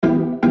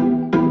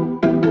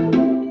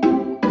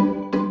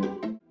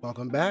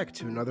Welcome back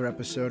to another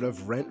episode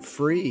of Rent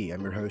Free.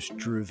 I'm your host,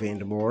 Drew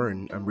Vandemore,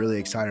 and I'm really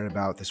excited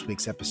about this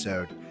week's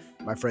episode.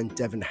 My friend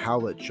Devin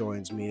Howlett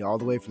joins me all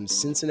the way from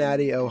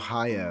Cincinnati,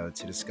 Ohio,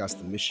 to discuss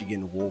the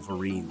Michigan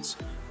Wolverines,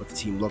 what the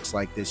team looks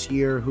like this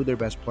year, who their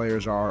best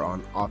players are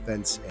on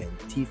offense and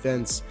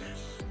defense,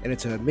 and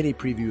it's a mini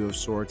preview of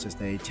sorts as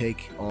they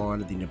take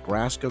on the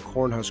Nebraska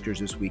Cornhuskers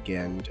this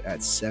weekend at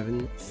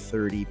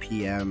 7:30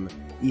 p.m.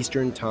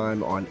 Eastern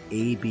Time on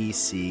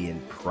ABC in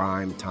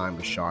prime time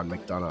with Sean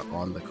McDonough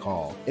on the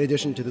call. In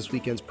addition to this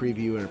weekend's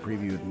preview and a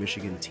preview of the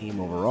Michigan team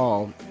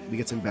overall, we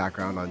get some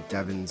background on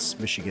Devin's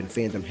Michigan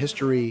fandom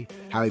history,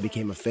 how he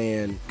became a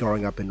fan,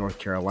 growing up in North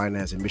Carolina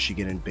as a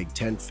Michigan and Big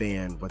Ten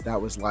fan, what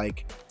that was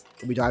like,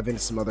 and we dive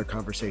into some other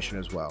conversation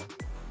as well.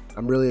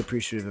 I'm really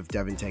appreciative of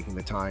Devin taking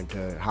the time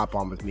to hop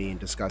on with me and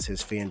discuss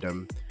his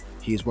fandom.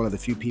 He's one of the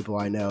few people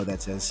I know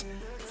that's as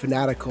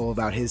fanatical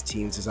about his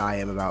teams as I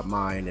am about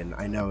mine, and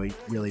I know it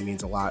really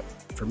means a lot,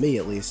 for me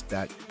at least,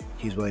 that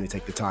he's willing to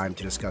take the time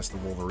to discuss the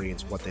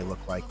Wolverines, what they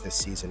look like this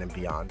season and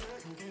beyond.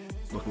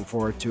 Looking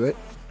forward to it.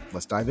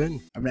 Let's dive in.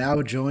 I'm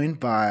now joined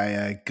by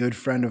a good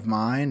friend of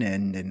mine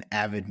and an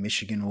avid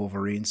Michigan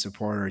Wolverines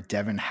supporter,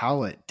 Devin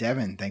Howlett.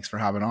 Devin, thanks for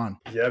hopping on.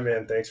 Yeah,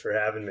 man. Thanks for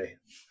having me.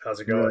 How's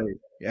it going? Really?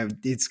 Yeah,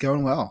 it's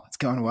going well. It's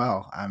going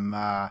well.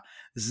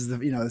 This is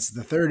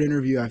the third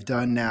interview I've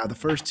done now. The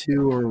first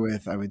two are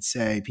with, I would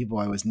say, people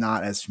I was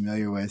not as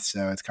familiar with.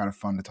 So it's kind of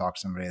fun to talk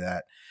to somebody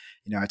that,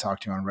 I talk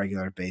to on a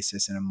regular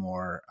basis in a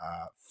more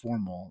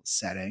formal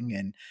setting.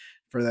 And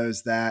for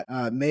those that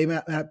may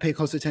not pay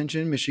close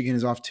attention, Michigan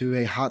is off to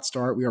a hot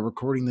start. We are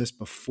recording this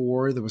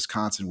before the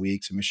Wisconsin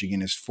week, so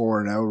Michigan is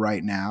 4-0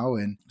 right now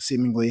and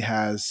seemingly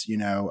has,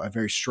 a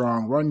very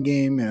strong run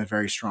game and a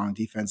very strong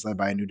defense led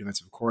by a new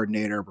defensive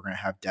coordinator. We're going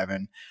to have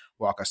Devin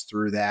walk us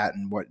through that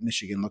and what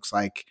Michigan looks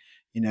like,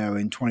 in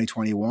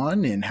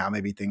 2021 and how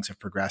maybe things have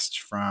progressed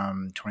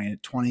from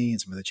 2020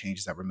 and some of the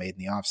changes that were made in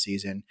the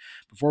offseason.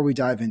 Before we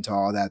dive into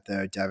all that,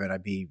 though, Devin,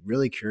 I'd be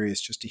really curious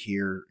just to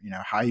hear,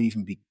 how you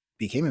even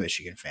became a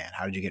Michigan fan.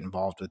 How did you get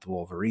involved with the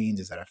Wolverines?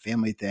 Is that a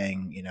family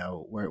thing?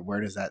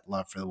 Where does that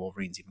love for the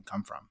Wolverines even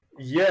come from?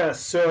 Yeah,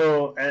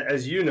 so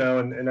as you know,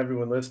 and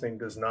everyone listening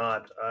does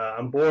not,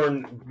 I'm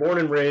born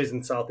and raised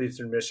in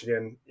southeastern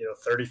Michigan,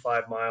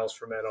 35 miles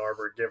from Ann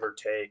Arbor, give or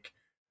take.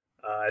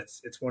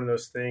 It's one of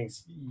those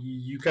things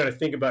you kind of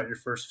think about your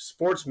first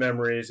sports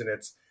memories, and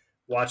it's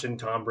watching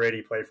Tom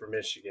Brady play for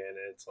Michigan.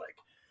 And it's like,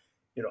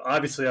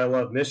 obviously I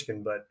love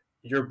Michigan, but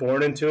you're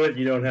born into it.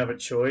 You don't have a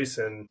choice.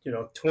 And,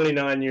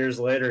 29 years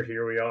later,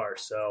 here we are.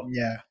 So,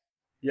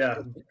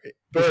 yeah,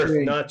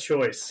 birth, not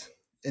choice.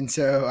 And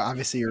so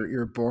obviously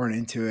you're born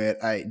into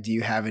it. Do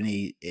you have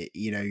any,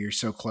 you're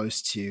so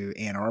close to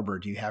Ann Arbor.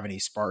 Do you have any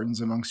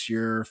Spartans amongst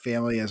your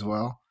family as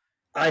well?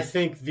 I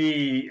think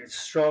the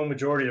strong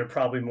majority are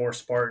probably more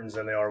Spartans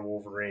than they are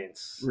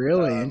Wolverines.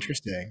 Really?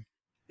 Interesting.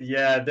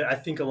 Yeah, I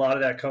think a lot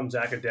of that comes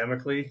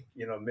academically.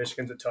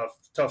 Michigan's a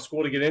tough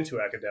school to get into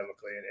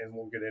academically, and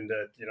we'll get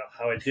into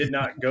how I did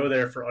not go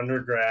there for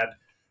undergrad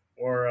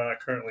or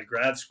currently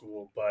grad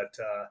school, but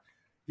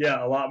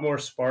yeah, a lot more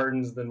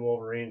Spartans than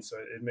Wolverines, so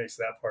it makes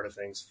that part of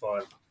things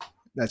fun.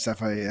 That's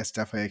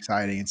definitely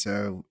exciting. And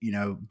so,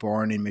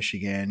 born in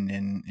Michigan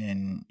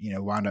and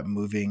wound up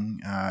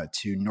moving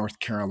to North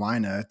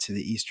Carolina, to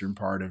the eastern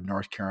part of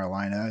North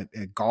Carolina,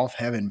 golf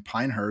heaven,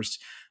 Pinehurst.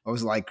 What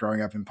was it like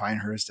growing up in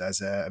Pinehurst as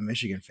a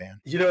Michigan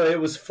fan? It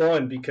was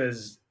fun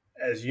because,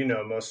 as you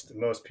know,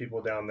 most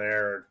people down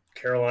there are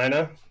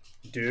Carolina,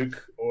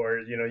 Duke, or,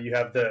 you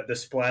have the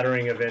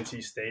splattering of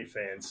NC State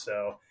fans.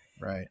 So,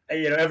 right.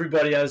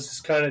 Everybody else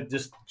is kind of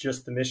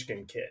just the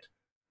Michigan kid.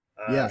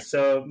 Yeah.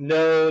 So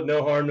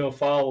no harm, no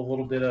foul. A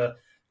little bit of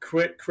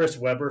Chris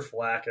Webber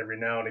flack every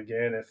now and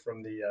again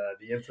from the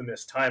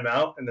infamous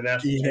timeout in the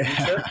national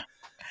championship.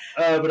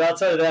 But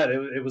outside of that,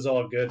 it was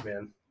all good,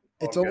 man.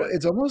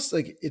 It's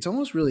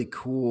almost really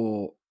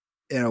cool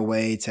in a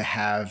way to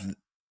have,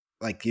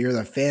 like, you're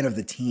the fan of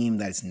the team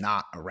that's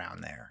not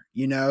around there.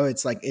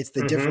 It's like it's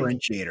the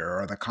differentiator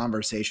or the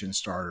conversation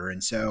starter,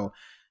 and so.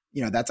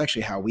 That's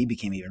actually how we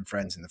became even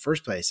friends in the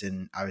first place.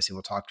 And obviously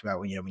we'll talk about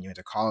when you went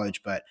to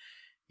college, but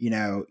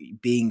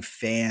being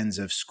fans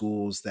of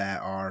schools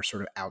that are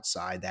sort of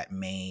outside that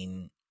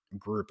main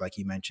group, like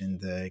you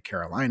mentioned, the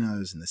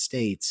Carolinas and the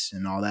States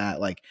and all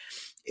that, like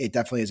it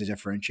definitely is a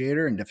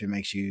differentiator and definitely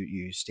makes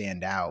you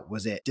stand out.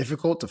 Was it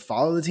difficult to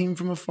follow the team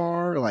from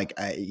afar? Like,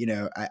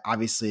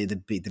 obviously the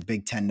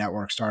Big Ten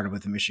network started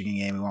with the Michigan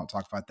game. We won't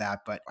talk about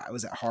that, but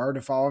was it hard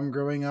to follow them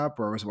growing up,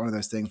 or was it one of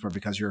those things where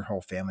because your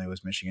whole family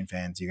was Michigan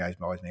fans, you guys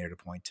always made it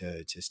a point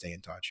to stay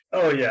in touch?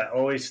 Oh yeah,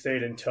 always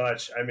stayed in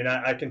touch. I mean,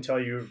 I can tell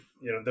you,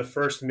 the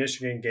first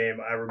Michigan game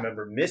I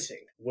remember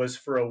missing was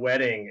for a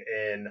wedding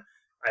in,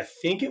 I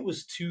think it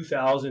was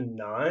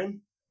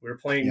 2009. We were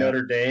playing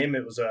Notre Dame. I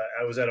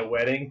was at a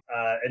wedding,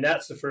 and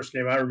that's the first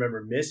game I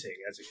remember missing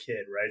as a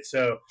kid, right?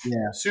 So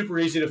super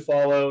easy to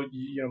follow.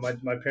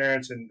 My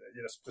parents and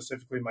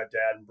specifically my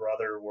dad and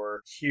brother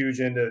were huge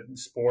into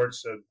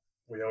sports, so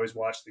we always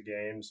watched the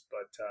games.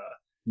 But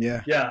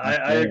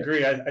I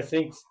agree. I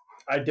think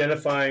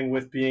identifying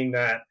with being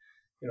that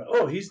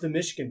oh, he's the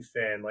Michigan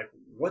fan. Like,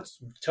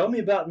 tell me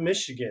about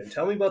Michigan.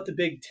 Tell me about the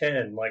Big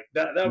Ten. Like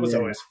that was Yeah.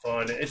 always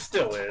fun. It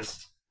still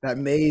is. That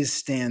maze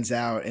stands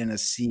out in a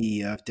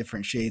sea of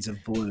different shades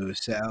of blue.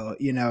 So, Oh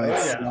it's,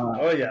 yeah.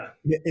 Oh yeah.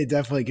 it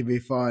definitely can be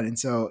fun. And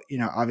so,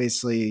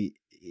 obviously,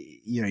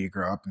 you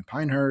grow up in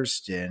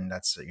Pinehurst and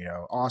that's,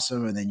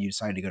 awesome. And then you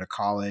decide to go to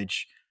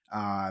college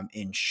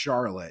in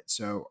Charlotte.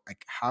 So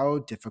like how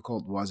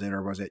difficult was it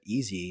or was it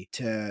easy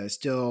to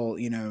still,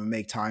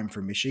 make time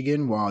for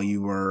Michigan while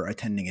you were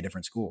attending a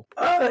different school?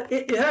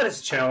 It had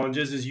its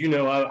challenges. As you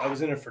know, I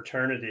was in a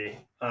fraternity.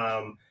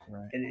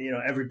 Right. And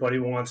everybody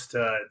wants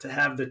to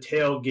have the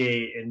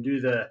tailgate and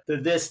do the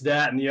this,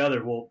 that, and the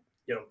other. Well,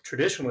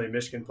 traditionally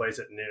Michigan plays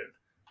at noon.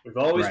 We've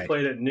always Right.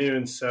 played at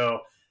noon,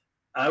 so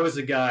I was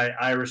a guy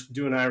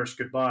doing Irish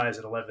goodbyes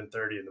at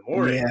 11:30 in the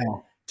morning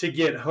Yeah. to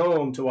get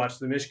home to watch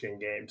the Michigan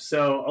game.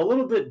 So a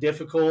little bit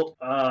difficult.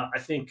 I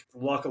think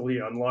luckily,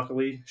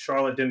 unluckily,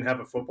 Charlotte didn't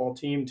have a football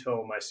team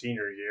till my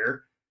senior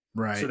year.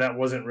 So Right. that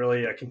wasn't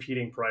really a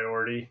competing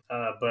priority.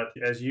 But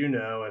as you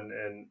know,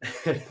 and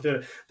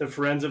the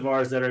friends of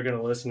ours that are going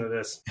to listen to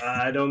this,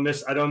 I don't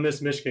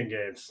miss Michigan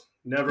games.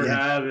 Never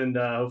Yeah. have, and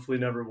hopefully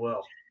never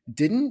will.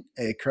 Didn't,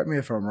 correct me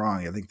if I'm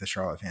wrong, I think the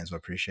Charlotte fans will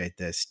appreciate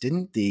this.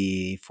 Didn't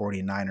the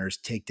 49ers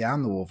take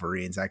down the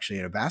Wolverines actually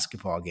in a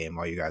basketball game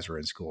while you guys were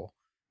in school?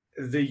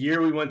 The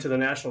year we went to the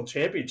national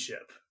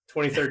championship,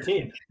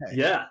 2013. Okay.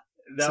 Yeah,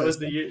 that So was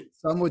the year.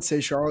 some would say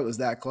Charlotte was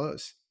that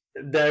close.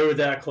 They were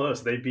that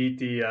close. They beat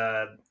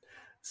the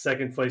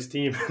second place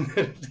team.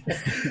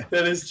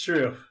 That is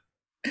true.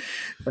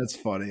 That's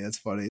funny. That's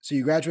funny. So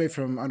you graduate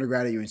from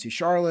undergrad at UNC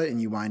Charlotte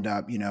and you wind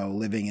up,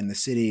 living in the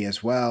city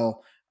as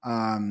well.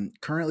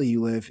 Currently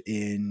you live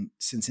in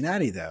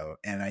Cincinnati though.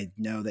 And I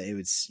know that it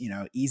was,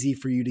 easy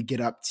for you to get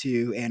up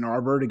to Ann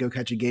Arbor to go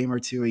catch a game or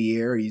two a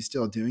year. Are you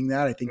still doing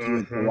that? I think you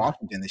went to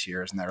Washington this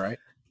year. Isn't that right?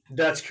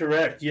 That's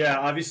correct. Yeah,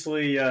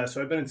 obviously. So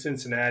I've been in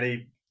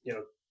Cincinnati,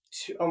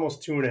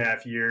 almost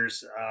 2.5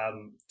 years,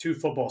 2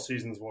 football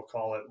seasons, we'll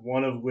call it,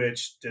 one of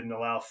which didn't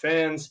allow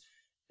fans.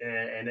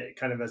 And it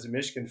kind of as a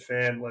Michigan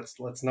fan,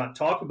 let's not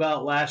talk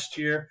about last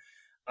year.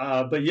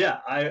 But yeah,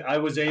 I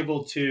was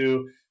able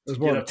to It was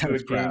more get of a up to a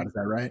tennis crowd. game. Is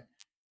that right?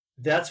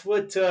 That's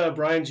what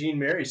Brian Jean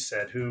Mary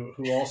said, who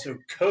also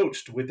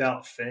coached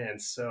without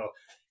fans. So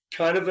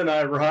kind of an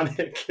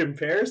ironic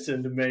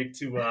comparison to make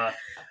to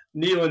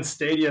Neyland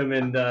Stadium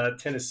in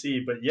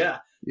Tennessee. But yeah,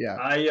 Yeah.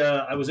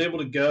 I was able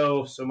to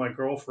go. So my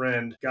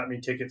girlfriend got me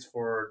tickets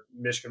for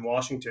Michigan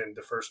Washington,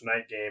 the first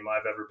night game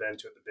I've ever been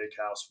to at the Big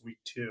House, week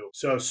 2.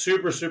 So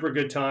super, super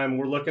good time.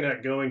 We're looking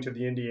at going to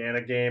the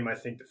Indiana game, I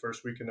think the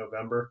first week of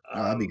November.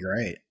 Oh, that'd be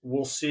great.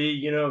 We'll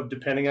see,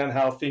 depending on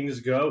how things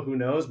go, who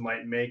knows,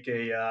 might make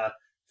a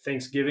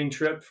Thanksgiving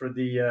trip for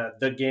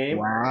the game.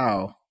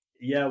 Wow.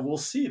 Yeah, we'll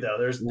see though.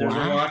 There's a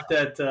lot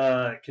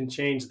that can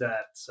change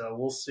that, so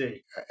we'll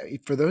see.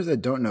 For those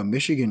that don't know,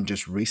 Michigan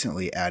just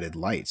recently added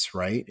lights,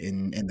 right?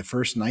 In the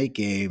first night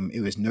game, it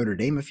was Notre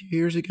Dame a few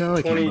years ago.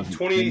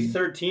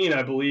 2013,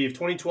 I believe.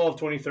 2012,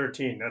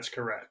 2013. That's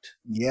correct.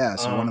 Yeah,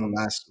 so one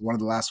of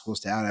the last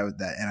schools to add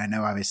that, and I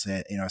know obviously,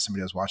 as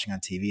somebody was watching on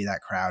TV, that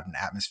crowd and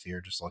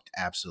atmosphere just looked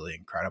absolutely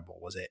incredible.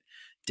 Was it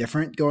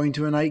different going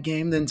to a night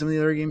game than some of the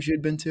other games you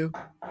had been to?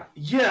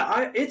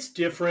 Yeah, it's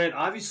different.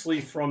 Obviously,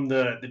 from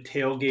the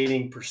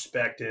tailgating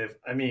perspective,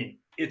 I mean,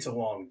 it's a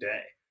long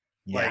day.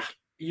 Yeah. Like,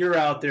 you're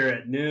out there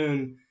at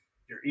noon,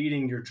 you're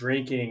eating, you're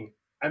drinking.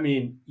 I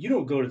mean, you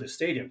don't go to the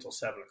stadium till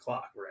 7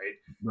 o'clock, right?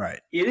 Right.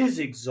 It is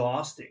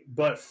exhausting.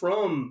 But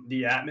from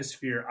the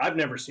atmosphere, I've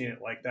never seen it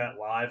like that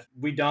live.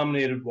 We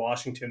dominated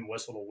Washington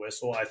whistle to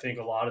whistle. I think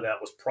a lot of that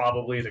was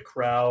probably the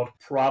crowd,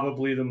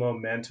 probably the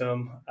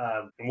momentum.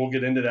 And we'll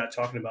get into that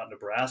talking about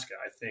Nebraska.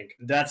 I think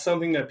that's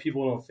something that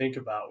people don't think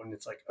about when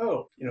it's like,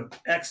 oh,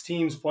 X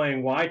team's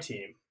playing Y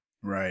team.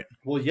 Right.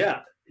 Well,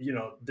 yeah,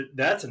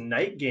 that's a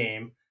night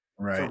game.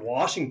 Right. For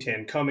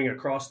Washington coming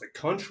across the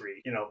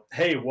country,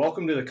 hey,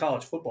 welcome to the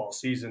college football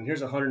season.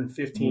 Here's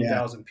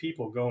 115,000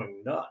 people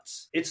going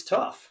nuts. It's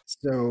tough.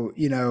 So,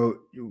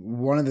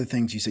 one of the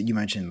things you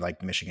mentioned,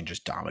 like Michigan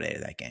just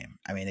dominated that game.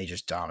 I mean, they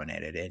just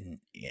dominated. And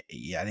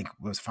yeah, I think it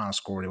was the final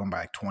score. They won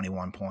by like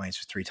 21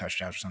 points with 3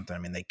 touchdowns or something. I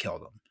mean, they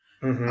killed them.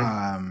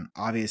 Mm-hmm.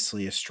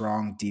 Obviously a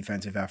strong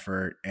defensive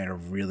effort and a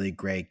really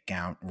great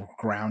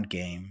ground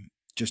game.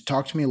 Just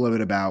talk to me a little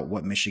bit about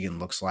what Michigan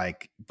looks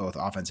like both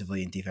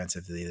offensively and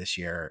defensively this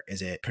year.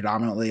 Is it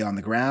predominantly on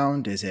the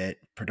ground? Is it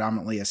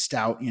predominantly a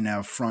stout,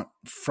 front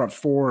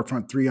 4 or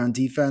front 3 on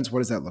defense? What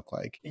does that look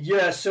like?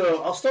 Yeah,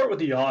 so I'll start with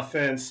the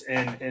offense,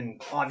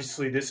 and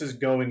obviously this is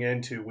going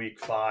into week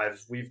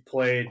 5. We've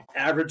played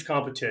average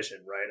competition,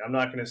 right? I'm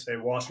not going to say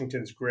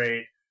Washington's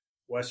great,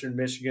 Western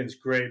Michigan's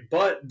great,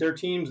 but they're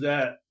teams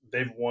that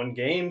they've won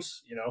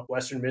games.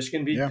 Western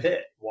Michigan beat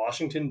Pitt,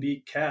 Washington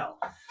beat Cal.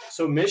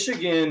 So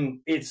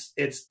Michigan, it's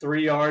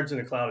 3 yards in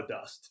a cloud of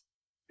dust.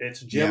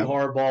 It's Jim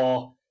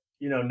Harbaugh,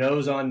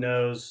 nose on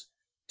nose,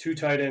 2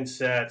 tight end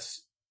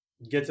sets,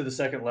 get to the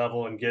second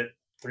level and get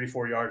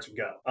 3-4 yards to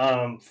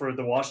go. For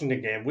the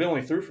Washington game, we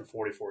only threw for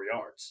 44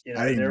 yards. You I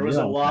know, didn't there was a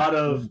realize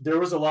lot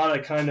that.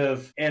 of kind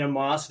of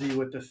animosity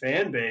with the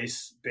fan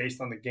base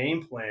based on the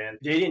game plan.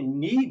 They didn't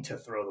need to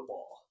throw the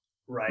ball,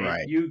 right?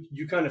 Right.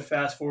 You kind of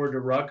fast forward to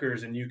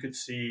Rutgers and you could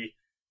see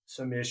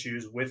some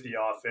issues with the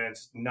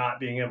offense not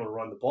being able to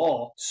run the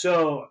ball.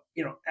 So,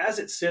 you know, as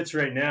it sits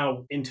right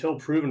now, until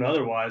proven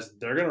otherwise,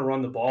 they're going to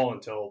run the ball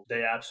until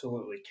they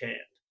absolutely can.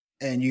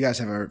 And you guys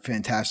have a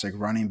fantastic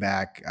running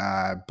back,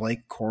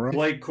 Blake Corum.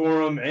 Blake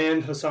Corum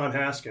and Hassan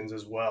Haskins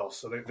as well.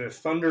 So they're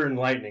Thunder and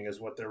Lightning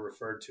is what they're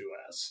referred to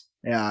as.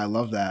 Yeah, I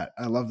love that.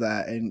 I love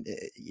that. And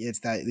it's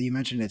that you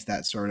mentioned it's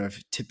that sort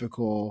of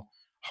typical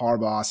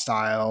Harbaugh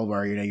style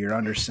where, you know, you're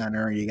under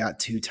center and you got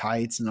two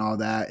tights and all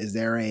that. Is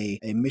there a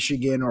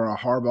Michigan or a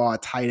Harbaugh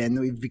tight end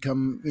that we've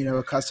become, you know,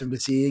 accustomed to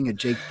seeing, a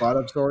Jake Butt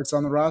of sorts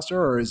on the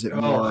roster, or is it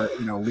more,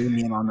 you know,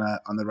 leaning on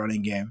the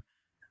running game?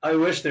 I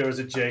wish there was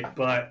a Jake,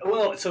 but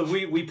well, so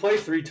we play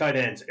three tight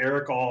ends.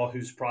 Eric All,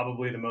 who's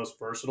probably the most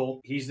versatile.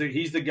 He's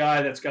the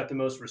guy that's got the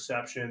most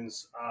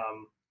receptions.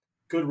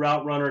 Good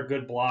route runner,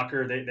 good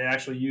blocker. They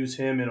actually use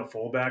him in a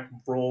fullback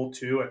role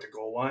too at the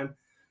goal line.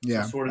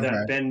 Yeah, so sort of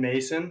that Ben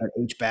Mason. That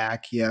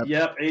H-back, yeah.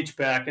 Yep,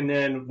 H-back. And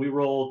then we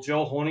roll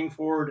Joe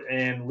Honingford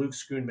and Luke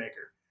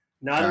Schoonmaker.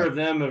 Neither of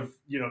them have,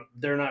 you know,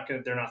 they're not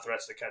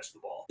threats to catch the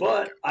ball.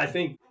 But I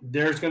think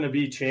there's going to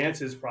be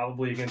chances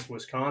probably against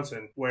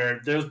Wisconsin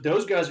where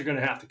those guys are going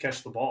to have to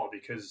catch the ball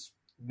because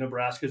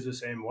Nebraska's the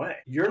same way.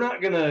 You're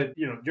not going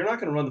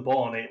to run the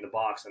ball on 8 in the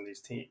box on these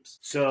teams.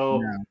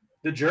 So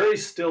the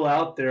jury's still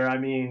out there. I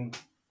mean,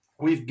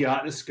 we've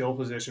got the skill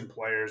position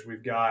players.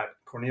 We've got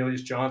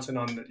Cornelius Johnson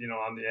on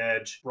the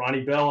edge.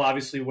 Ronnie Bell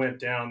obviously went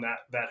down.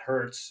 That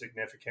hurts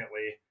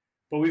significantly.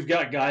 But we've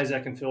got guys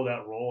that can fill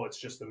that role. It's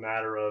just a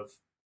matter of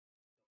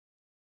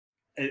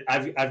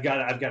I've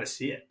got to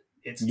see it.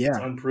 It's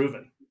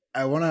unproven.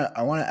 I want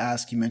to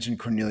ask, you mentioned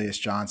Cornelius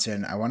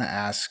Johnson. I want to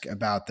ask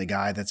about the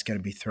guy that's going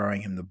to be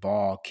throwing him the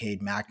ball,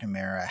 Cade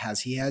McNamara.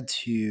 Has he had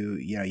to,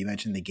 you know, you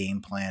mentioned the game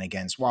plan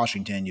against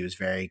Washington. He was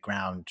very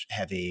ground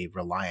heavy,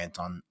 reliant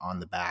on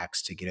the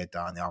backs to get it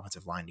done, the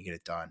offensive line to get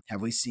it done.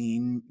 Have we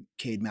seen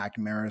Cade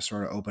McNamara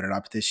sort of open it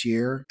up this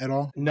year at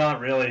all? Not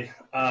really.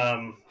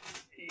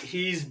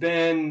 He's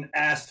been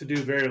asked to do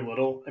very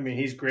little. I mean,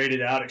 he's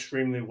graded out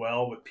extremely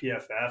well with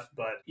PFF,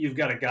 but you've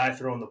got a guy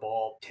throwing the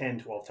ball 10,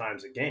 12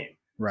 times a game.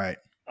 Right.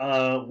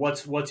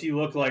 What's he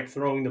look like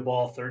throwing the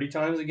ball 30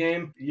 times a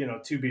game? You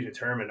know, to be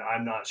determined.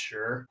 I'm not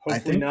sure.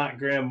 Hopefully not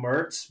Graham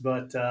Mertz,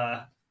 but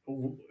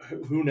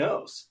who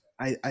knows?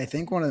 I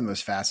think one of the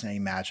most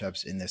fascinating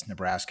matchups in this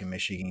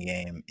Nebraska-Michigan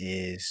game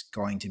is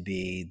going to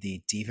be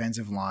the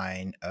defensive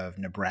line of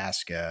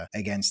Nebraska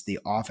against the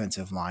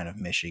offensive line of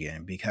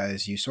Michigan,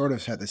 because you sort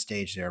of set the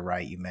stage there,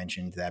 right? You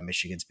mentioned that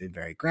Michigan's been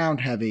very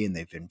ground heavy and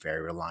they've been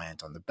very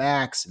reliant on the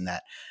backs, and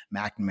that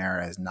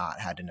McNamara has not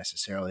had to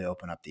necessarily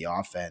open up the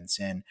offense.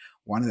 And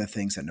one of the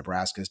things that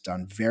Nebraska's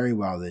done very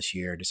well this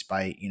year,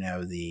 despite, you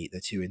know, the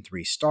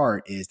 2-3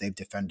 start, is they've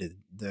defended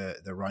the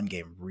run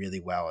game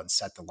really well and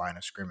set the line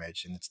of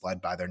scrimmage. And it's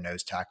led by their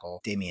nose tackle,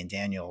 Damian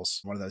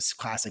Daniels, one of those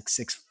classic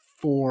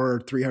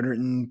 6'4",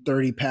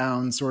 330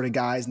 pound sort of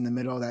guys in the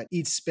middle that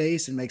eats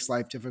space and makes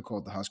life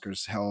difficult. The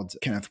Huskers held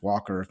Kenneth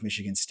Walker of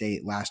Michigan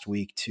State last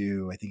week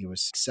to, I think it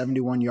was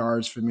 71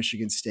 yards for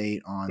Michigan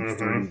State on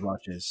 30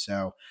 rushes.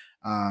 So,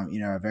 you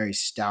know, a very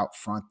stout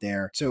front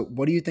there. So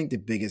what do you think the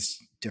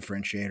biggest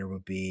differentiator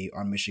would be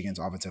on Michigan's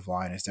offensive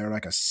line? Is there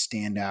like a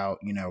standout,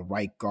 you know,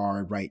 right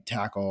guard, right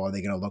tackle? Are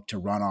they going to look to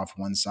run off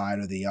one side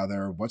or the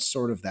other? What's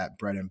sort of that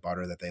bread and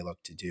butter that they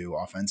look to do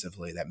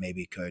offensively that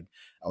maybe could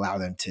allow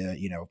them to,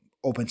 you know,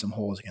 open some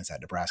holes against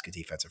that Nebraska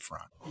defensive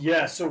front?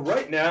 Yeah, so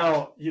right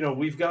now, you know,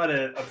 we've got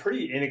a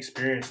pretty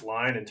inexperienced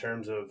line in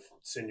terms of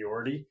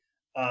seniority.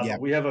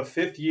 We have a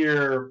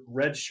fifth-year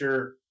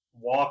redshirt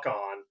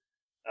walk-on,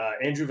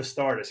 Andrew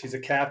Vastardis. He's a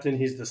captain.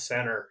 He's the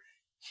center.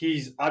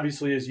 He's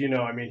obviously, as you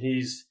know, I mean,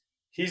 he's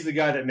the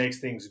guy that makes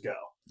things go.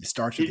 It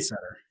starts with the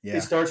center. Yeah.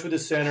 It starts with the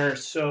center.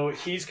 So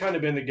he's kind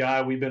of been the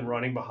guy we've been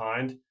running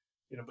behind,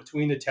 you know,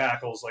 between the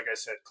tackles. Like I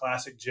said,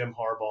 classic Jim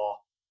Harbaugh,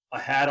 a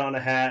hat on a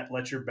hat,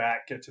 let your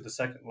back get to the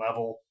second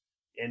level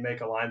and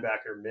make a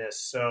linebacker miss.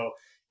 So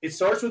it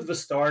starts with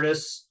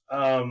Vastardis.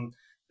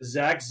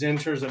 Zach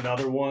Zinter's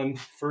another one,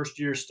 first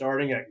year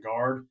starting at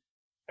guard.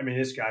 I mean,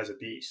 this guy's a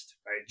beast,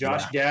 right?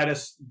 Josh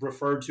Gaddis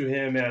referred to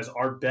him as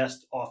our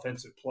best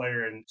offensive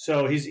player. And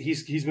so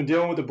he's been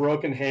dealing with a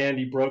broken hand.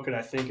 He broke it,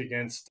 I think,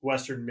 against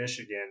Western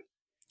Michigan.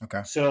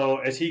 Okay. So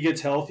as he gets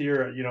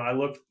healthier, you know, I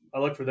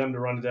look for them to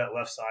run to that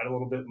left side a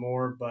little bit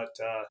more, but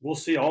we'll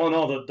see. All in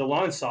all, the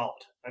line's solid.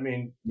 I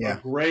mean, a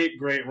great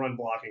run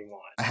blocking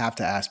line. I have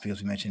to ask,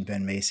 because we mentioned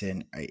Ben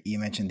Mason. You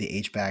mentioned the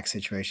H-back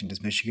situation.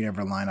 Does Michigan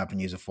ever line up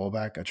and use a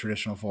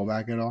traditional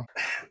fullback at all?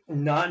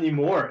 Not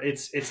anymore.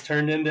 It's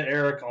turned into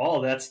Eric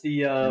All. That's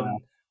the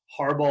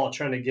Harbaugh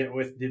trying to get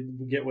with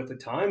the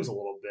times a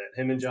little bit.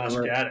 Him and Josh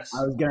Gaddis.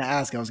 I was going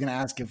to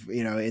ask if,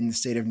 in the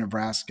state of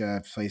Nebraska,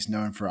 a place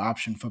known for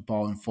option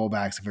football and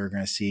fullbacks, if we were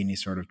going to see any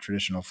sort of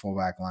traditional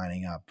fullback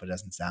lining up, but it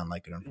doesn't sound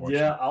like it, unfortunately.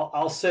 Yeah,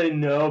 I'll say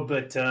no,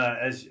 but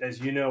as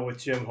you know, with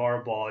Jim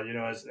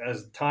Harbaugh,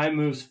 as time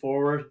moves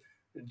forward,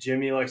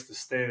 Jimmy likes to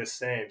stay the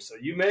same. So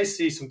you may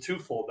see some two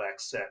fullback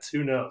sets.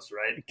 Who knows,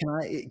 right?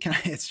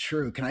 It's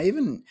true. Can I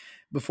even,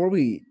 before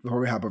we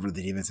hop over to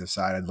the defensive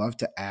side, I'd love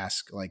to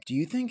ask, like, do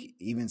you think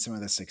even some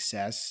of the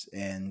success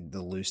and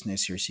the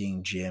looseness you're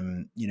seeing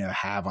Jim,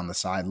 have on the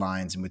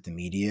sidelines and with the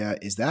media,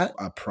 is that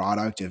a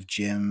product of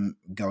Jim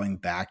going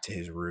back to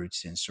his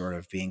roots and sort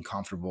of being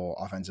comfortable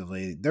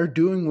offensively? They're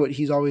doing what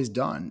he's always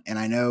done. And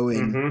I know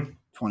in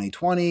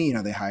 2020,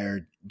 they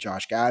hired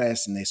Josh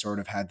Gaddis, and they sort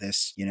of had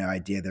this,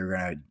 idea they were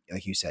going to,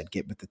 like you said,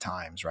 get with the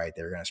times, right?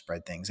 They were going to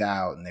spread things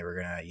out, and they were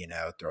going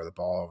to, throw the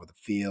ball over the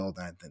field.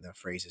 And the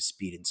phrase is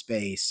speed and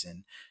space,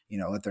 and,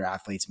 let their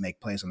athletes make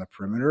plays on the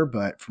perimeter.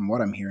 But from what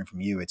I'm hearing from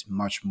you, it's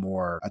much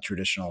more a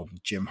traditional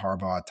Jim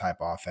Harbaugh type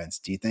offense.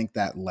 Do you think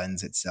that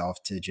lends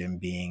itself to Jim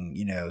being,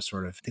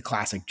 sort of the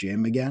classic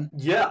Jim again?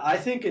 Yeah, I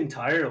think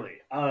entirely.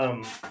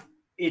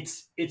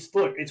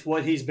 It's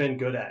what he's been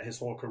good at his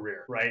whole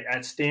career, right?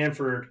 At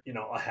Stanford,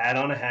 a hat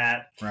on a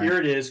hat. Right. Here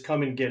it is,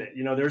 come and get it.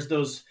 There's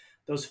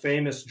those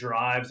famous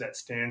drives at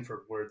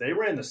Stanford where they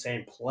ran the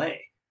same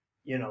play,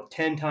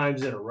 10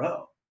 times in a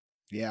row.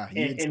 Yeah,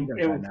 and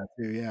now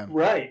too, yeah.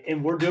 Right,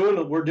 and we're doing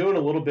a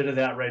little bit of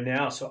that right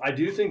now. So I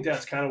do think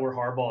that's kind of where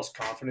Harbaugh's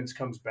confidence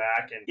comes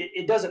back, and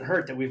it doesn't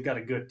hurt that we've got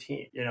a good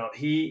team.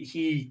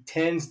 He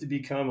tends to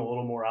become a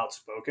little more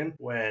outspoken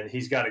when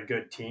he's got a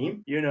good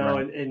team.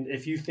 Right. And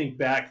if you think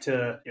back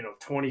to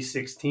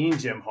 2016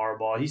 Jim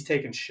Harbaugh, he's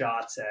taking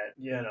shots at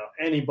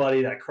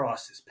anybody that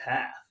crossed his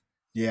path.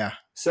 Yeah.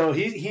 So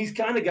he's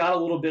kind of got a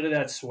little bit of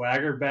that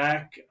swagger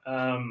back.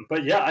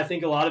 But yeah, I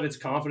think a lot of it's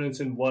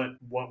confidence in what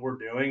we're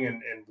doing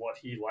and what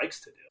he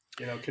likes to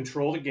do.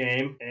 Control the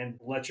game and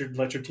let your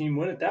team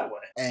win it that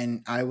way.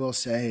 And I will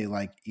say,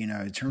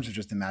 in terms of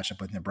just the matchup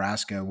with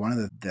Nebraska, one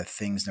of the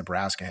things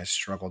Nebraska has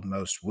struggled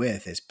most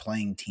with is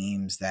playing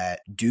teams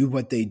that do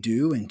what they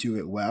do and do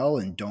it well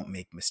and don't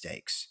make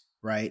mistakes.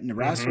 Right.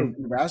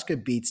 Nebraska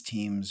beats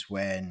teams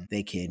when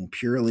they can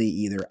purely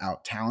either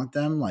out talent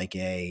them, like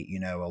a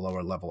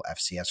lower level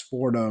FCS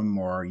Fordham,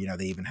 or,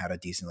 they even had a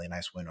decently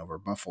nice win over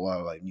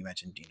Buffalo. Like you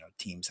mentioned,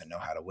 teams that know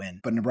how to win.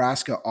 But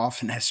Nebraska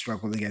often has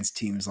struggled against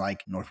teams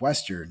like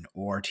Northwestern,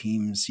 or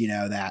teams,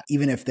 that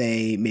even if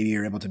they maybe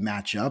are able to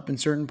match up in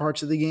certain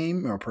parts of the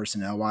game or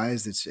personnel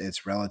wise,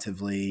 it's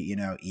relatively,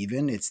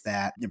 even. It's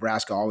that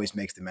Nebraska always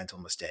makes the mental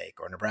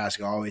mistake, or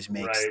Nebraska always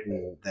makes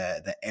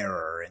the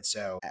error. And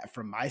so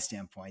from my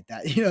standpoint,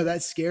 that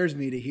that scares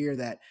me to hear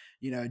that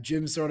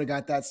Jim sort of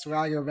got that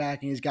swagger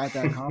back and he's got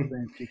that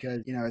confidence,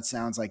 because it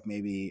sounds like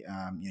maybe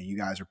you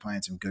guys are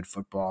playing some good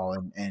football,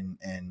 and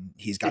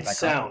he's got that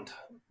sound,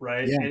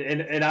 right? Yeah.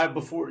 And I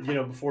before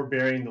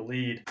burying the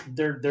lead,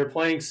 they're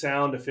playing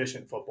sound,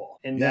 efficient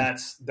football, and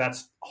that's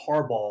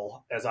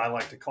Harbaugh, as I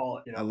like to call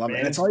it. I love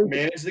it.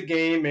 Manage the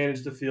game,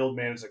 manage the field,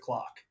 manage the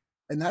clock,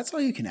 and that's all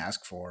you can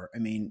ask for. I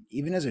mean,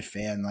 even as a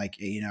fan,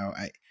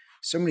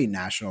 so many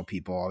national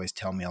people always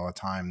tell me all the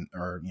time,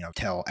 or,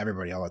 tell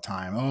everybody all the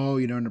time, oh,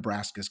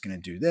 Nebraska's going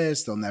to do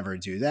this. They'll never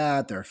do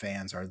that. Their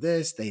fans are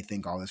this. They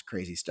think all this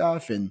crazy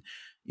stuff. And,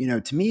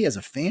 to me, as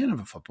a fan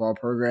of a football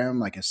program,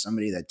 like as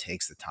somebody that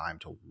takes the time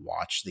to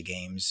watch the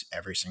games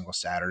every single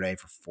Saturday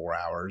for 4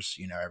 hours,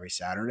 every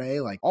Saturday,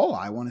 like all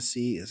I want to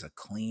see is a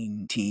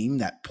clean team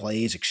that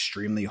plays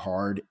extremely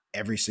hard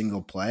every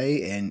single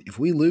play. And if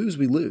we lose,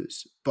 we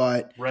lose.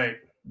 But right.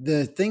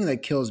 The thing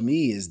that kills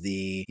me is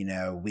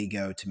we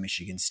go to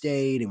Michigan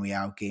State and we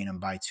outgain them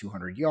by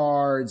 200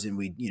 yards, and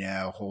we,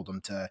 hold them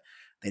to,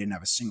 they didn't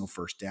have a single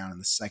first down in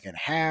the second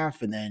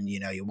half, and then,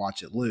 you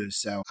watch it lose.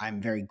 So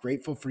I'm very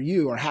grateful for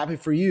you, or happy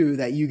for you,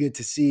 that you get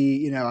to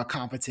see, a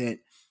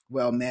competent,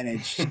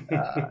 well-managed,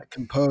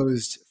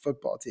 composed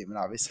football team. And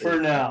obviously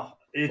for now,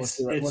 we'll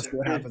see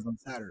what happens on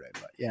Saturday,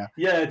 but yeah.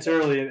 Yeah, it's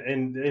early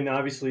and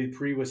obviously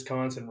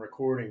pre-Wisconsin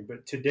recording,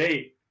 but to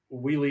date,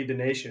 we lead the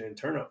nation in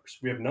turnovers.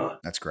 We have none.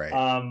 That's great.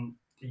 Harbaugh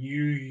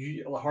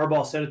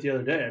said it the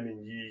other day. I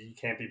mean, you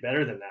can't be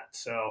better than that.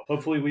 So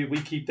hopefully we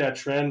keep that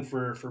trend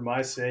for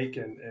my sake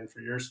and for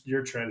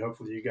your trend.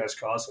 Hopefully you guys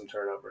cause some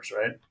turnovers,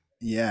 right?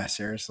 Yeah,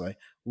 seriously.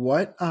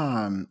 What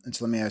and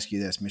so let me ask you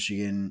this.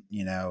 Michigan,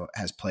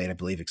 has played, I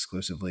believe,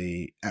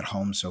 exclusively at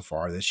home so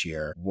far this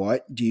year.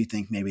 What do you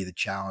think maybe the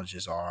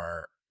challenges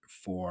are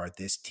for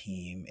this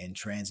team in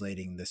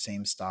translating the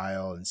same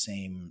style and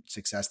same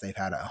success they've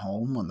had at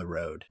home on the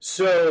road?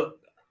 So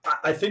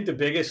I think the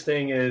biggest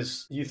thing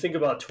is you think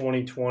about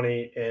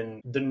 2020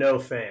 and the no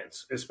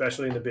fans,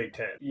 especially in the Big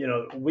Ten.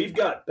 We've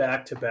got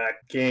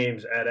back-to-back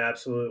games at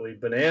absolutely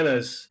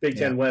bananas Big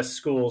Ten West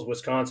schools,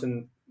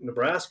 Wisconsin,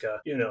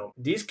 Nebraska.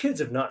 These kids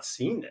have not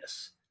seen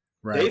this.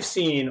 Right. They've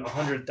seen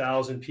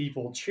 100,000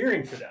 people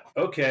cheering for them.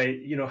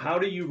 Okay, how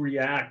do you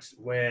react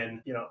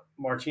when,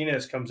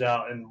 Martinez comes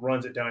out and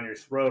runs it down your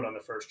throat on the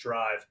first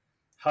drive?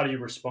 How do you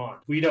respond?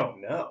 We don't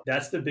know.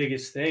 That's the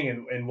biggest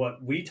thing. And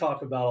what we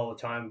talk about all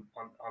the time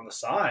on the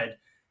side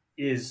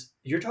is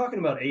you're talking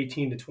about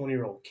 18 to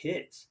 20-year-old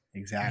kids.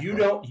 Exactly.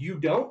 You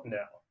don't know.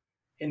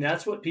 And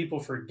that's what people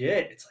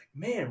forget. It's like,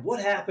 man,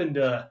 what happened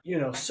to,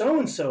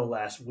 so-and-so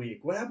last week?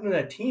 What happened to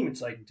that team? It's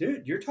like,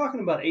 dude, you're talking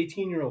about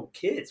 18-year-old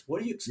kids.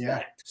 What do you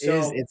expect?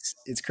 Yeah.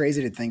 It's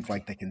crazy to think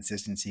like the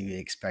consistency we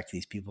expect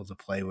these people to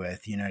play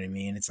with. You know what I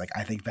mean? It's like,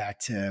 I think back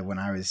to when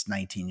I was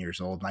 19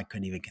 years old and I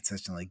couldn't even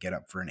consistently get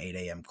up for an 8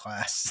 a.m.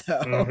 class. So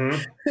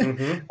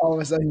all of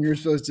a sudden you're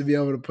supposed to be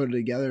able to put it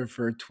together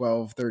for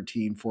 12,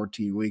 13,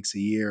 14 weeks a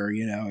year.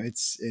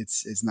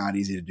 It's not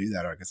easy to do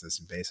that on a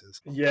consistent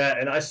basis. Yeah,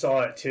 and I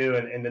saw it too.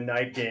 And the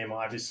night game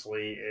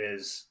obviously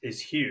is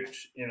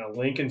huge.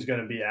 Lincoln's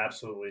going to be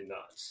absolutely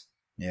nuts.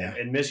 Yeah.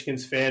 And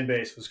Michigan's fan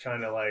base was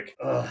kind of like,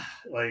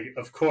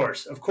 of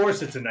course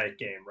it's a night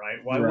game, right?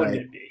 Why wouldn't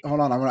it be?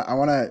 Hold on, I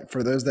want to,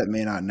 for those that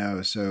may not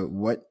know, so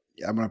what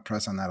I'm going to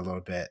press on that a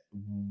little bit.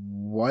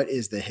 What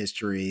is the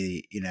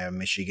history,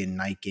 Michigan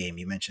night game?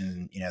 You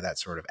mentioned, that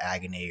sort of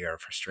agony or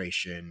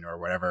frustration or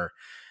whatever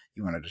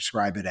you want to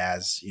describe it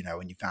as,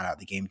 when you found out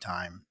the game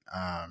time.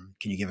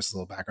 Can you give us a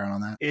little background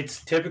on that?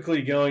 It's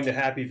typically going to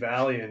Happy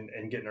Valley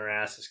and getting our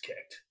asses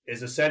kicked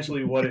is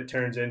essentially what it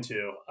turns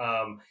into.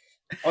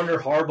 Under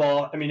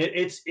Harbaugh, I mean,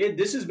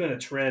 this has been a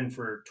trend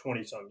for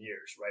 20 some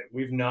years, right?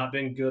 We've not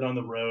been good on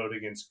the road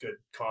against good,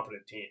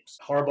 competent teams.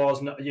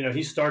 Harbaugh's not,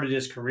 he started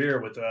his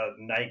career with a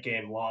night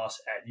game loss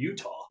at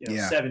Utah,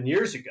 7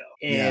 years ago,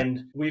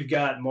 and we've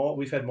had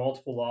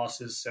multiple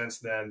losses since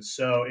then.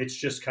 So it's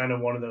just kind of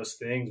one of those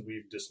things.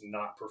 We've just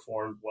not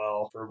performed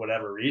well for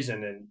whatever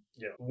reason, and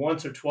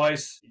once or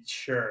twice,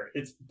 sure,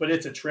 but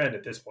it's a trend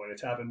at this point.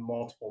 It's happened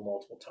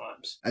multiple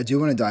times. I do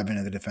want to dive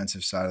into the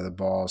defensive side of the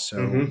ball.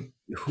 So.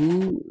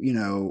 Who,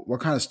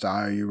 what kind of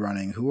style are you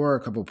running? Who are a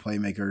couple of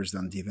playmakers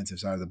on the defensive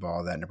side of the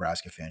ball that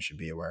Nebraska fans should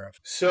be aware of?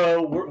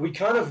 So we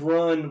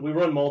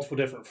run multiple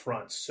different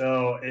fronts.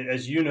 So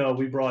as you know,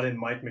 we brought in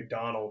Mike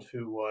McDonald,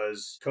 who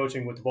was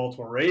coaching with the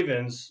Baltimore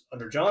Ravens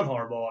under John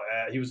Harbaugh.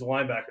 He was the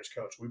linebackers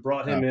coach. We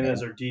brought him in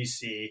as our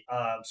DC.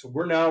 So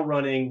we're now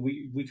running,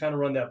 we kind of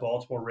run that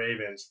Baltimore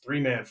Ravens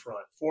 3-man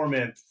front,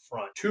 4-man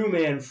front,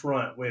 2-man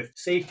front with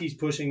safeties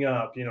pushing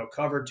up,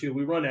 cover 2.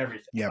 We run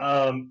everything. Yep.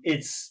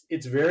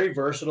 It's very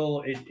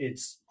versatile.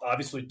 It's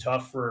obviously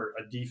tough for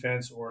a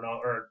defense or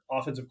an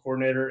offensive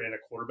coordinator and a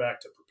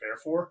quarterback to prepare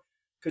for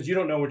because you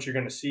don't know what you're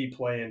going to see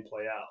play in,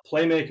 play out.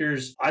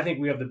 Playmakers, I think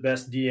we have the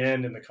best D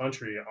end in the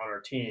country on our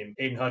team,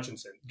 Aiden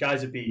Hutchinson.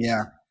 Guy's a beast.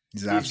 Yeah,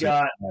 he's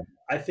got,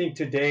 I think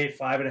to date,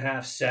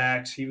 5.5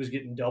 sacks. He was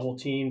getting double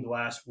teamed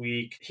last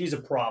week. He's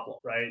a problem,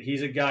 right?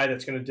 He's a guy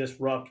that's going to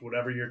disrupt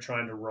whatever you're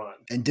trying to run.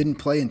 And didn't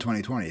play in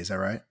 2020, is that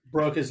right?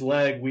 Broke his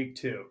leg week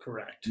 2,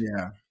 correct.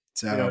 Yeah.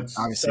 So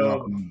obviously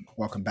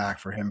welcome back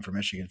for him, for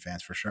Michigan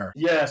fans, for sure.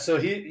 Yeah, so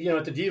he,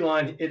 at the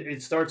D-line,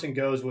 it starts and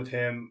goes with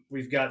him.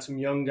 We've got some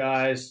young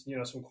guys,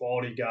 some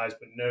quality guys,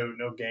 but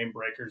no game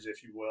breakers,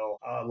 if you will.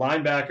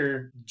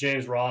 Linebacker,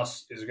 James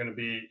Ross is going to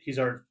be, he's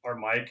our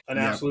Mike, an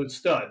absolute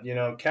stud,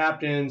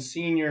 captain,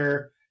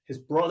 senior. His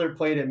brother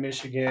played at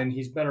Michigan.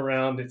 He's been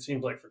around, it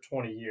seems like, for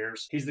 20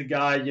 years. He's the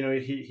guy,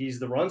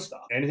 he's the run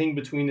stop. Anything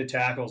between the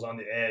tackles on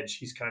the edge,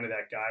 he's kind of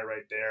that guy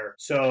right there.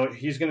 So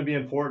he's going to be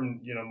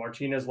important.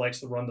 Martinez likes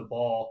to run the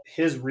ball.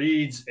 His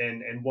reads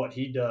and what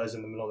he does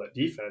in the middle of that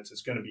defense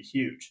is going to be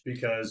huge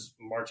because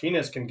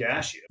Martinez can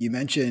gash you. You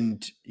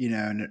mentioned,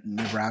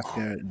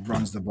 Nebraska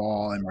runs the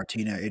ball and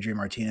Adrian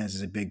Martinez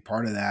is a big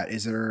part of that.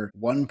 Is there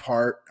one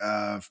part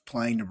of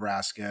playing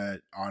Nebraska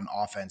on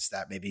offense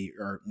that maybe,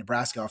 or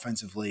Nebraska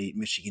offensively,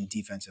 Michigan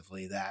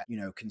defensively, that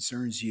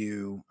concerns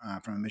you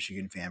from a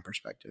Michigan fan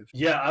perspective?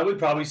 Yeah, I would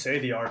probably say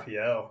the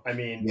RPO. I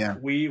mean,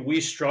 we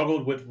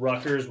struggled with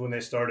Rutgers when they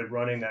started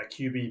running that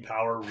QB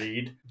power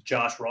read.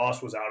 Josh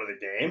Ross was out of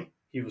the game.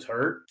 He was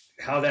hurt.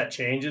 How that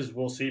changes,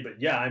 we'll see. But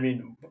yeah, I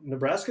mean,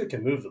 Nebraska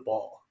can move the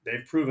ball.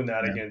 They've proven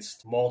that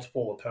against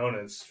multiple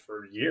opponents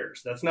for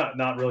years. That's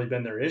not really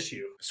been their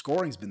issue.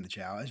 Scoring's been the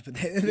challenge, but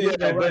they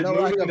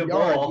moving the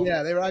ball.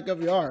 Yeah, they rack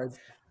up yards.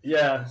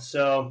 Yeah,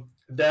 so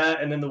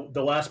that, and then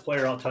the last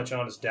player I'll touch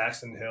on is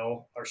Daxton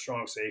Hill, our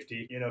strong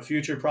safety.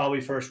 Future probably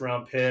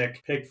first-round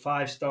pick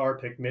 5-star,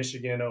 pick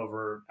Michigan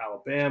over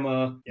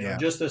Alabama.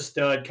 Just a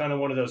stud, kind of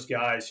one of those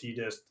guys. He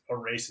just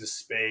erases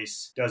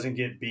space, doesn't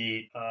get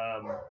beat.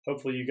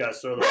 Hopefully you guys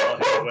throw the ball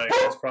his way.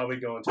 It's probably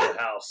going to the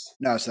house.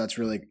 No, so that's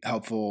really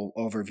helpful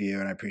overview,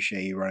 and I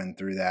appreciate you running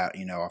through that,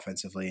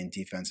 offensively and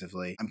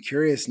defensively. I'm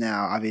curious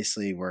now,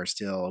 obviously we're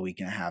still a week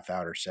and a half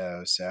out or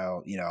so,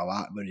 a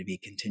lot would be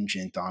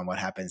contingent on what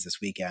happens this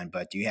weekend,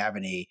 but do you have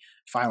any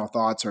final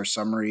thoughts or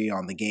summary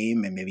on the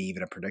game and maybe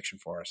even a prediction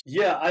for us?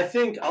 Yeah, I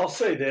think I'll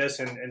say this,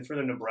 and for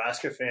the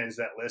Nebraska fans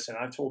that listen,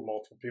 I've told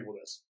multiple people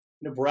this.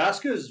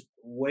 Nebraska's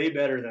way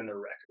better than their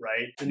record,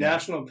 right? The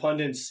national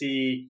pundits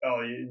see,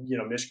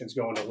 Michigan's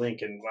going to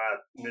Lincoln,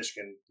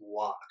 Michigan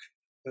lock.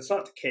 That's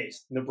not the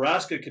case.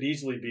 Nebraska could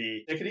easily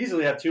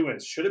have 2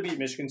 wins. Should have beat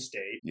Michigan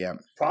State. Yeah.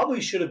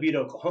 Probably should have beat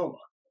Oklahoma.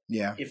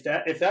 Yeah. If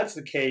that's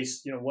the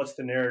case, what's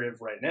the narrative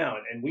right now?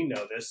 And we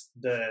know this.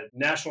 The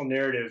national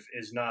narrative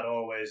is not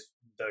always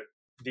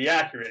the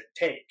accurate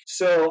take.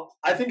 So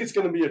I think it's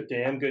going to be a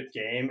damn good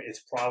game.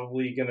 It's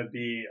probably going to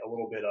be a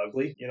little bit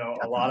ugly, a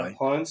lot of Definitely.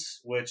 punts,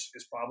 which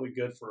is probably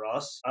good for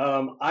us.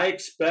 I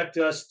expect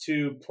us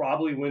to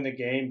probably win the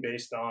game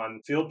based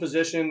on field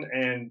position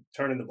and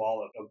turning the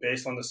ball over.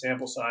 Based on the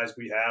sample size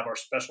we have, our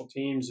special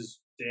teams is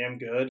damn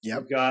good. Yep.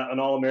 We've got an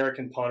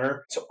All-American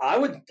punter. So I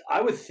would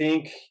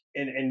think,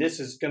 and this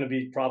is going to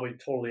be probably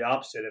totally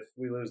opposite if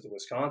we lose to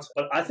Wisconsin,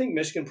 but I think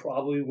Michigan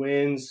probably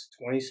wins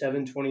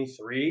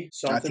 27-23,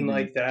 something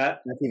like that.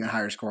 That's even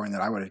higher scoring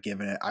than I would have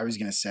given it. I was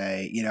going to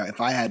say,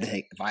 if I had to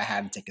take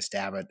a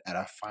stab at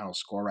a final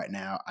score right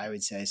now, I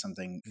would say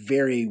something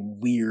very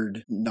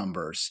weird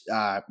numbers,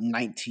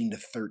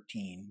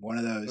 19-13. One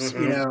of those,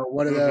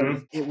 one of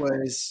those. It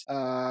was,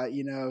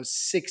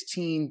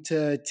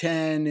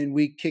 16-10, and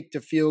we kicked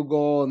a field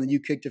goal, and then you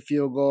kicked a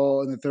field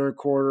goal in the third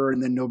quarter,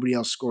 and then nobody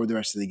else scored the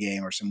rest of the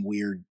game, or some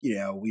weird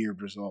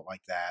result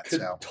like that.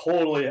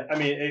 Totally. I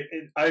mean,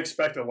 I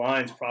expect the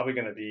line's probably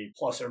going to be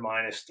plus or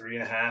minus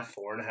 3.5,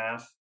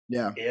 4.5.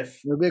 Yeah.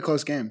 If it'll be a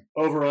close game.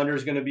 Over under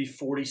is going to be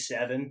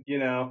 47,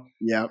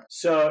 Yeah.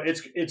 So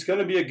it's going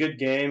to be a good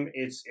game.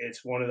 It's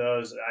one of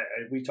those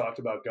we talked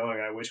about going.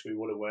 I wish we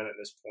would have won at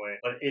this point,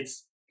 but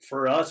it's,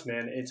 for us,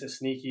 man, it's a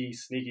sneaky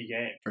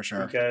game. For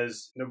sure.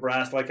 Because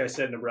Nebraska, like I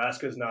said,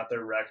 Nebraska is not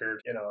their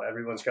record.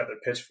 Everyone's got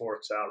their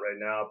pitchforks out right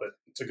now, but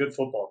it's a good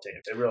football team.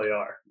 They really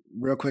are.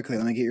 Real quickly,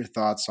 let me get your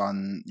thoughts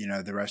on,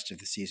 the rest of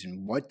the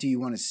season. What do you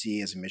want to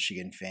see as a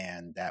Michigan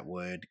fan that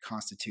would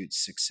constitute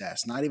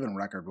success? Not even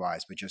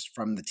record-wise, but just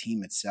from the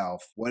team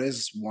itself. What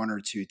is one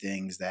or two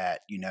things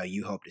that,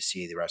 you hope to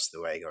see the rest of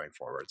the way going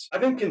forwards? I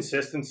think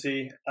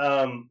consistency.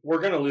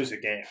 We're going to lose a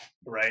game,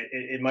 right?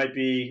 It might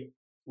be,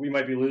 we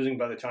might be losing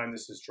by the time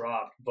this is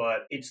dropped, but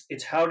it's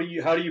how do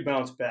you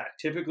bounce back?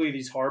 Typically,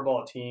 these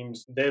hardball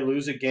teams, they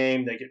lose a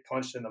game, they get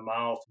punched in the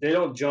mouth. They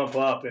don't jump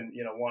up and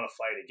want to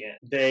fight again.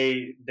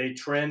 They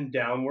trend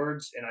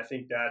downwards, and I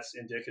think that's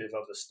indicative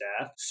of the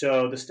staff.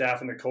 So the staff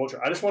and the culture.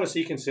 I just want to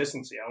see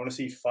consistency. I want to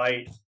see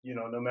fight,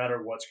 no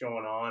matter what's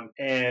going on,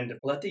 and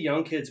let the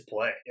young kids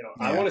play. Yeah.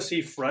 I want to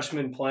see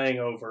freshmen playing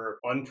over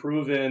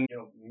unproven,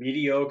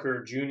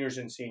 mediocre juniors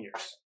and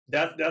seniors.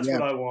 That's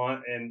what I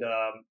want, and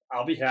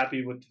I'll be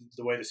happy with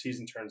the way the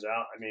season turns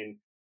out. I mean,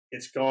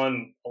 it's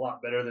gone a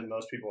lot better than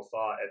most people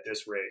thought at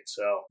this rate.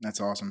 So that's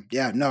awesome.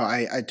 Yeah, no,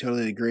 I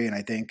totally agree. And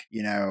I think,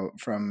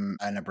 from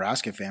a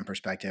Nebraska fan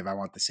perspective, I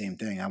want the same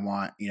thing. I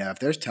want, if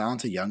there's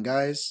talented young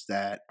guys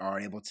that are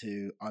able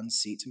to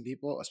unseat some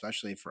people,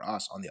 especially for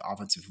us on the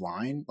offensive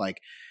line,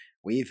 like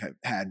we've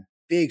had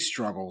big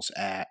struggles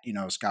at,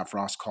 Scott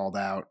Frost called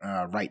out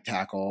right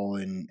tackle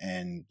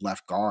and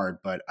left guard,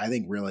 but I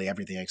think really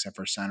everything except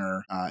for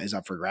center is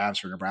up for grabs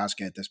for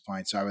Nebraska at this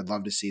point. So I would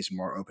love to see some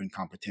more open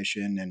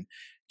competition. And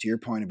to your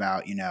point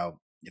about,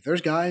 if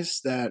there's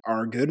guys that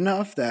are good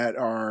enough that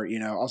are,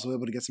 also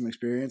able to get some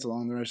experience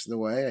along the rest of the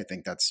way, I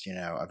think that's,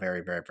 a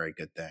very, very, very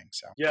good thing.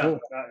 So yeah, cool.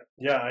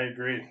 I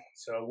agree.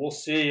 So we'll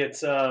see.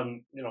 It's,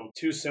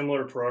 two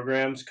similar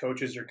programs.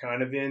 Coaches are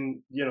kind of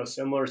in,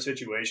 similar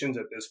situations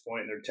at this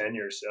point in their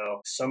tenure.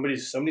 So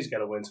somebody's got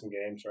to win some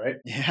games, right?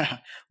 Yeah.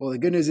 Well, the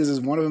good news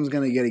is one of them is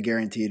going to get a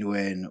guaranteed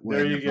win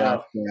when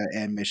Nebraska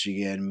and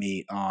Michigan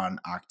meet on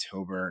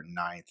October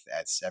 9th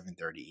at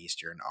 7:30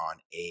 Eastern on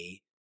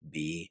ABC.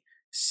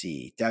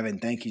 Devin,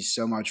 thank you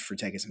so much for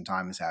taking some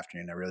time this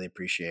afternoon. I really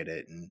appreciate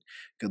it. And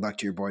good luck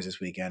to your boys this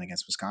weekend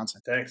against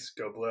Wisconsin. Thanks.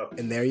 Go Blue.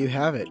 And there you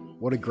have it.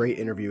 What a great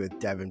interview with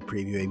Devin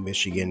previewing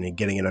Michigan and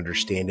getting an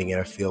understanding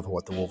and a feel for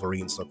what the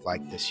Wolverines look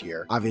like this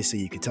year. Obviously,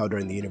 you could tell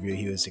during the interview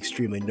he was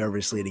extremely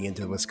nervous leading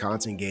into the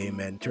Wisconsin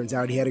game, and turns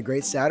out he had a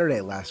great Saturday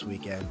last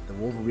weekend. The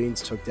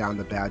Wolverines took down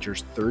the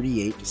Badgers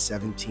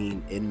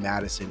 38-17 in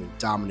Madison and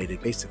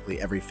dominated basically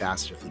every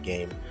facet of the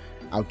game,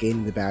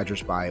 outgaining the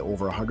Badgers by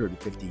over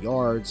 150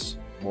 yards,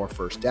 more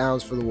first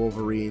downs for the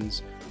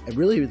Wolverines. And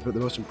really, the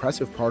most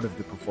impressive part of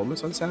the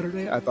performance on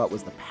Saturday, I thought,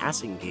 was the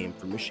passing game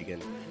for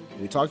Michigan.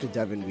 When we talked to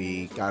Devin,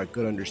 we got a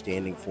good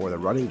understanding for the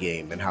running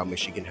game and how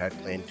Michigan had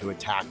planned to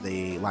attack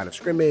the line of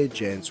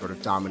scrimmage and sort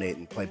of dominate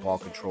and play ball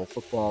control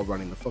football,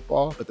 running the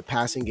football. But the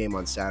passing game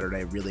on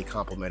Saturday really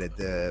complemented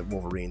the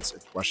Wolverines'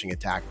 rushing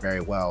attack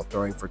very well,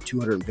 throwing for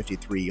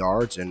 253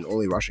 yards and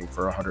only rushing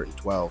for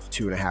 112,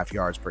 2.5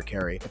 yards per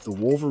carry. If the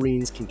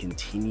Wolverines can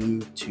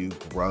continue to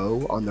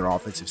grow on their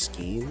offensive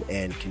scheme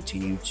and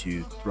continue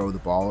to throw the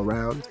ball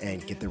around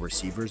and get their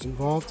receivers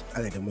involved,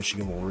 I think the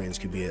Michigan Wolverines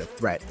could be a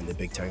threat in the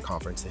Big Ten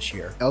Conference this year.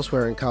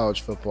 Elsewhere in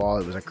college football,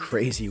 it was a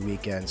crazy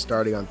weekend,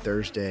 starting on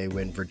Thursday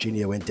when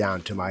Virginia went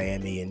down to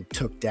Miami and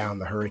took down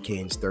the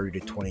Hurricanes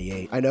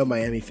 30-28. I know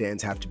Miami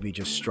fans have to be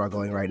just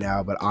struggling right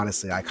now, but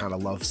honestly, I kind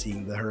of love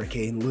seeing the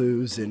Hurricane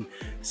lose, and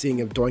seeing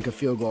him doink a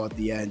field goal at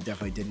the end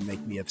definitely didn't make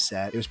me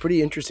upset. It was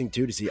pretty interesting,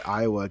 too, to see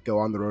Iowa go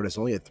on the road as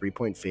only a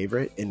 3-point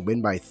favorite and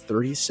win by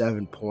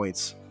 37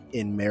 points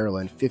in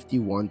Maryland,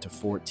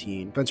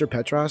 51-14. Spencer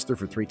Petras threw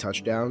for 3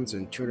 touchdowns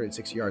and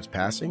 260 yards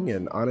passing,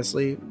 and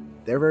honestly,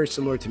 they're very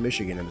similar to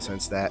Michigan in the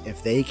sense that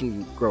if they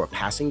can grow a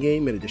passing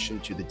game in addition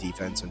to the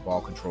defense and ball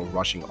control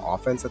rushing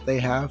offense that they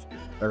have,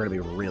 they're going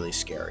to be really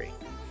scary.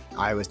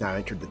 Iowa's now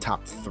entered the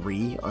top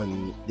 3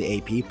 on the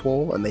AP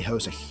poll, and they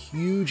host a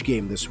huge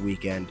game this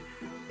weekend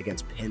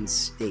against Penn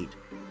State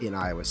in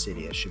Iowa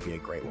City. It should be a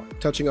great one.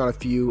 Touching on a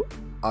few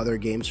other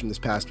games from this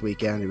past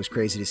weekend, it was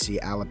crazy to see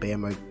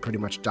Alabama pretty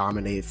much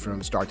dominate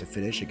from start to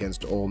finish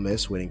against Ole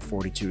Miss, winning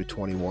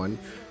 42-21.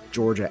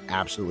 Georgia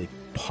absolutely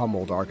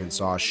pummeled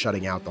Arkansas,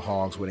 shutting out the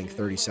Hogs, winning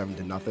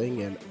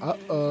 37-0.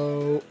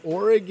 And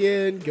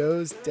Oregon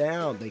goes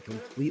down. They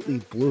completely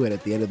blew it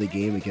at the end of the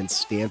game against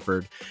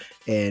Stanford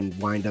and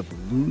wind up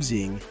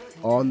losing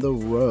on the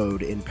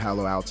road in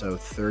Palo Alto,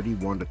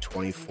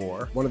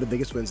 31-24. One of the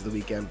biggest wins of the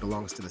weekend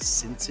belongs to the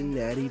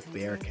Cincinnati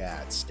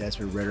Bearcats.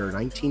 Desmond Ridder,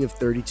 19 of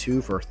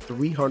 32 for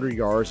 300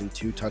 yards and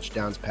 2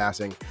 touchdowns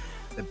passing.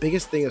 The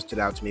biggest thing that stood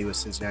out to me was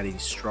Cincinnati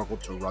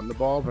struggled to run the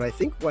ball, but I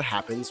think what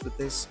happens with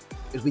this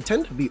is we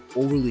tend to be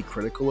overly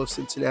critical of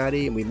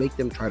Cincinnati, and we make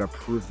them try to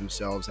prove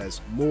themselves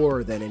as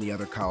more than any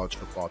other college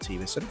football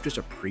team. Instead of just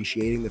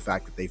appreciating the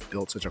fact that they've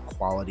built such a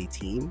quality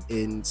team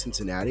in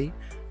Cincinnati,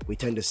 we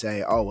tend to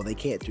say, oh, well, they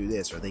can't do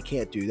this or they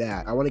can't do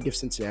that. I want to give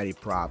Cincinnati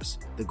props.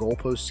 The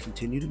goalposts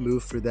continue to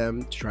move for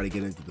them to try to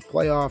get into the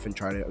playoff and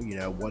try to,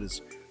 what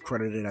is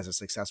credited as a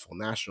successful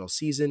national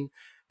season.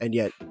 And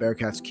yet,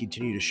 Bearcats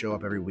continue to show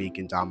up every week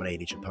and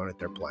dominate each opponent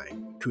they're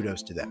playing.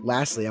 Kudos to them.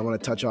 Lastly, I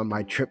want to touch on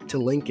my trip to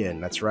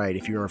Lincoln. That's right.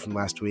 If you remember from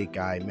last week,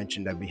 I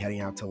mentioned I'd be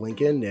heading out to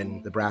Lincoln,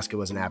 and Nebraska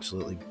was an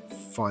absolutely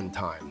fun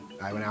time.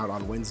 I went out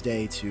on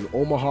Wednesday to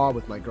Omaha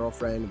with my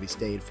girlfriend. We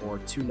stayed for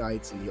 2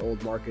 nights in the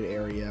Old Market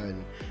area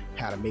and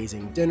had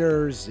amazing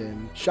dinners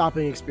and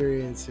shopping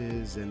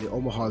experiences, and the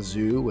Omaha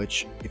Zoo,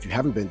 which, if you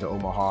haven't been to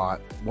Omaha,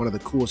 one of the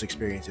coolest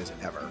experiences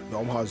ever. The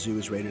Omaha Zoo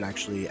is rated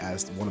actually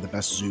as one of the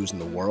best zoos in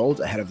the world,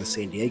 ahead of the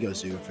San Diego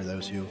Zoo for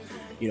those who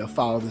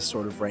follow this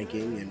sort of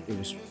ranking. And it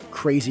was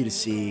crazy to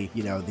see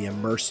the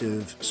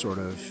immersive sort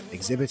of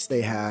exhibits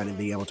they had and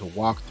being able to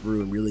walk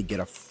through and really get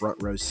a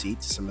front row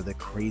seat to some of the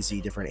crazy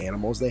different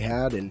animals they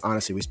had. And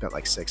honestly, we spent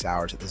like 6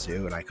 hours at the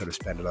zoo, and I could have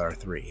spent another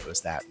 3. It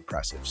was that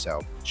impressive. So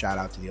shout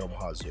out to the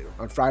Omaha Zoo.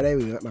 On Friday,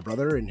 we met my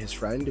brother and his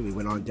friend, and we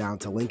went on down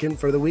to Lincoln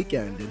for the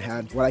weekend and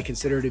had what I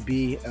consider to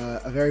be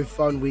a very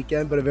fun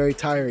weekend, but a very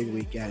tiring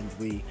weekend.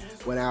 We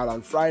went out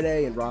on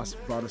Friday, and Ross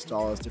brought us to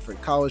all those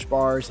different college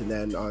bars, and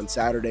then on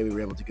Saturday, we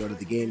were able to go to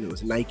the game. It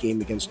was a night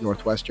game against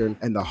Northwestern,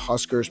 and the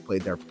Huskers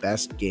played their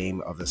best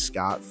game of the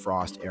Scott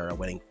Frost era,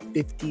 winning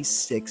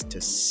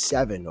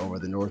 56-7 over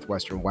the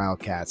Northwestern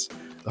Wildcats.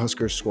 The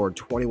Huskers scored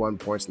 21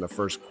 points in the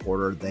first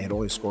quarter. They had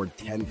only scored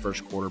 10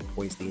 first quarter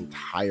points the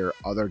entire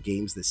other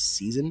games this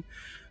season.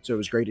 So it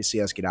was great to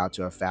see us get out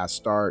to a fast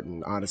start,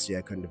 and honestly,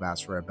 I couldn't have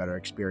asked for a better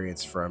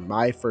experience from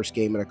my first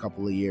game in a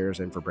couple of years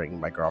and for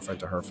bringing my girlfriend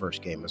to her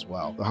first game as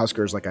well. The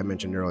Huskers, like I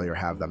mentioned earlier,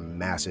 have the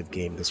massive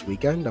game this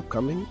weekend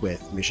upcoming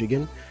with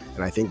Michigan,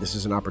 and I think this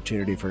is an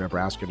opportunity for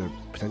Nebraska to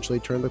potentially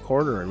turn the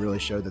corner and really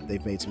show that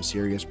they've made some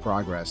serious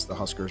progress. The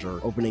Huskers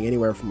are opening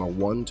anywhere from a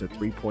 1 to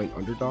 3 point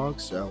underdog,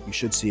 so we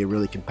should see a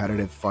really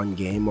competitive, fun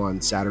game on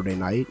Saturday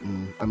night,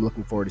 and I'm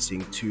looking forward to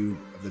seeing 2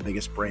 of the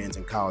biggest brands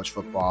in college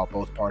football,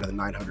 both part of the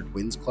 900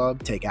 Wins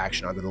Club, take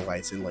action under the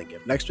lights in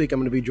Lincoln. Next week, I'm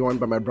going to be joined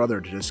by my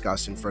brother to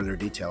discuss in further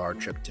detail our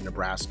trip to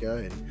Nebraska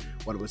and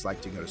what it was like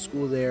to go to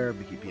school there,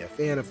 be a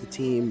fan of the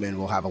team, and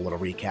we'll have a little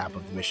recap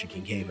of the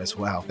Michigan game as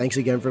well. Thanks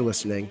again for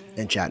listening,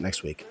 and chat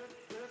next week.